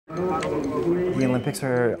Olympics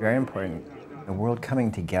are very important. The world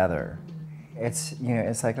coming together. It's,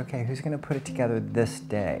 it's like, okay, who's going to put it together this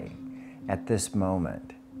day, at this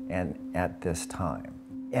moment, and at this time?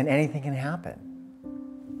 And anything can happen.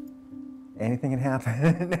 Anything can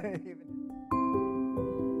happen.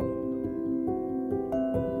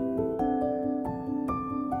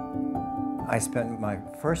 I spent my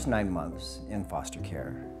first 9 months in foster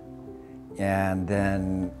care. And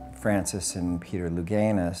then Frances and Peter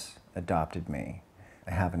Louganis adopted me.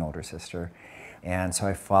 I have an older sister. And so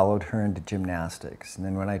I followed her into gymnastics. And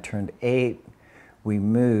then when I turned 8, we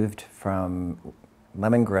moved from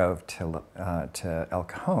Lemon Grove to El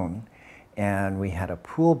Cajon. And we had a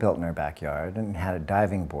pool built in our backyard and had a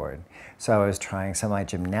diving board. So I was trying some of my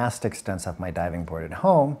gymnastic stunts off my diving board at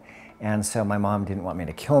home. And so my mom didn't want me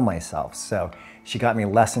to kill myself. So she got me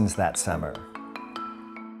lessons that summer.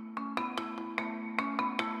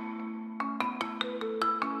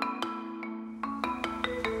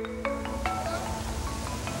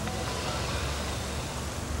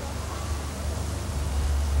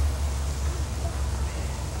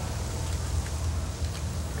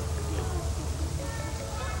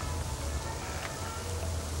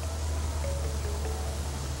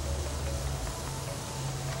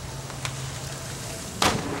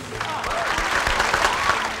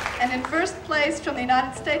 And in first place from the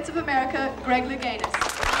United States of America, Greg Louganis.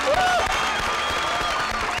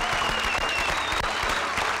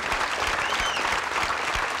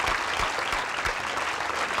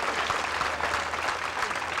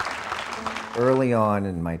 Early on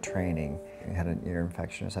in my training, I had an ear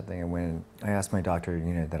infection or something, and when I asked my doctor,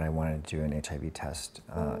 that I wanted to do an HIV test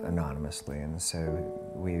anonymously, and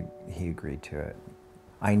so he agreed to it.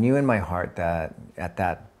 I knew in my heart that at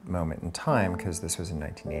that moment in time, because this was in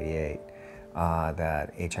 1988,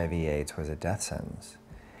 that HIV/AIDS was a death sentence.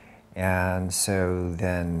 And so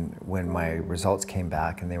then when my results came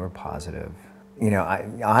back and they were positive,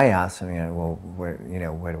 I asked him, well,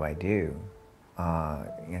 what do I do?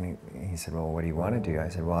 And he said, well, what do you want to do? I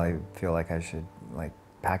said, well, I feel like I should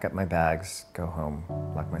pack up my bags, go home,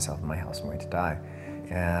 lock myself in my house and wait to die.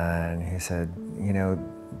 And he said,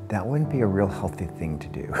 that wouldn't be a real healthy thing to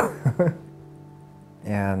do.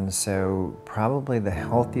 And so probably the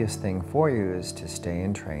healthiest thing for you is to stay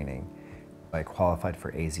in training. I qualified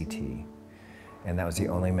for AZT, and that was the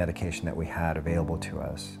only medication that we had available to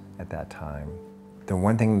us at that time. The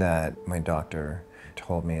one thing that my doctor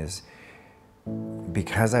told me is,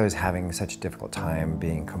 because I was having such a difficult time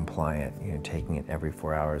being compliant, taking it every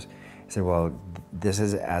 4 hours, he said, well, this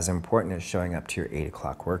is as important as showing up to your 8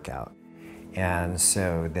 o'clock workout. And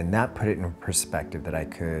so then that put it in perspective that I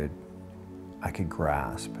could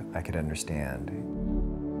grasp, I could understand.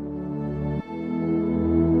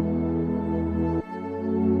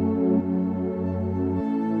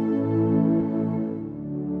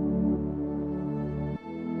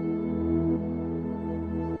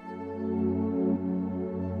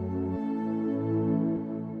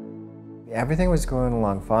 Everything was going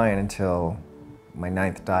along fine until my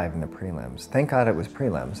 9th dive in the prelims. Thank God it was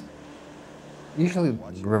prelims. Usually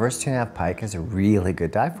reverse 2.5 pike is a really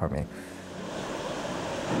good dive for me.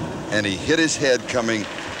 And he hit his head coming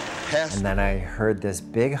past. And then I heard this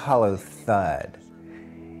big hollow thud.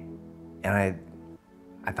 And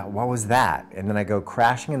I thought, what was that? And then I go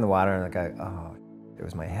crashing in the water and I go, oh, it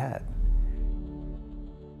was my head.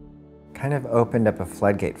 Kind of opened up a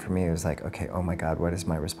floodgate for me. It was like, okay, oh my God, what is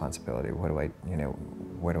my responsibility? What do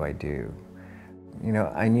I do?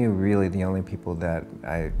 I knew really the only people that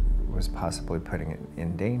I was possibly putting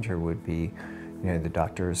in danger would be, the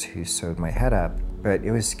doctors who sewed my head up. But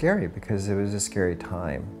it was scary because it was a scary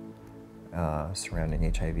time surrounding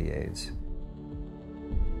HIV/AIDS.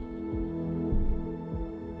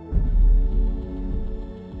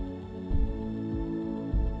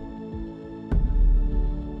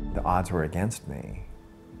 The odds were against me,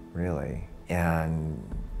 really, and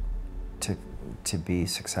to be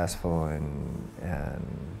successful and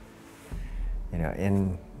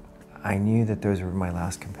I knew that those were my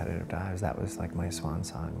last competitive dives. That was like my swan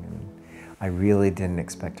song, and I really didn't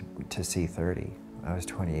expect to see 30. I was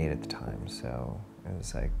 28 at the time, so it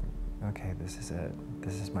was like, okay, this is it.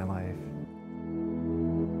 This is my life.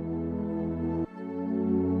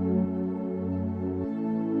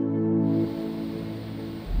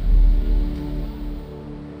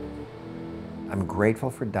 I'm grateful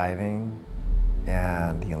for diving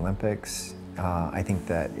and the Olympics. I think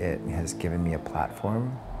that it has given me a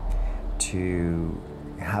platform to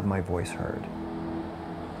have my voice heard.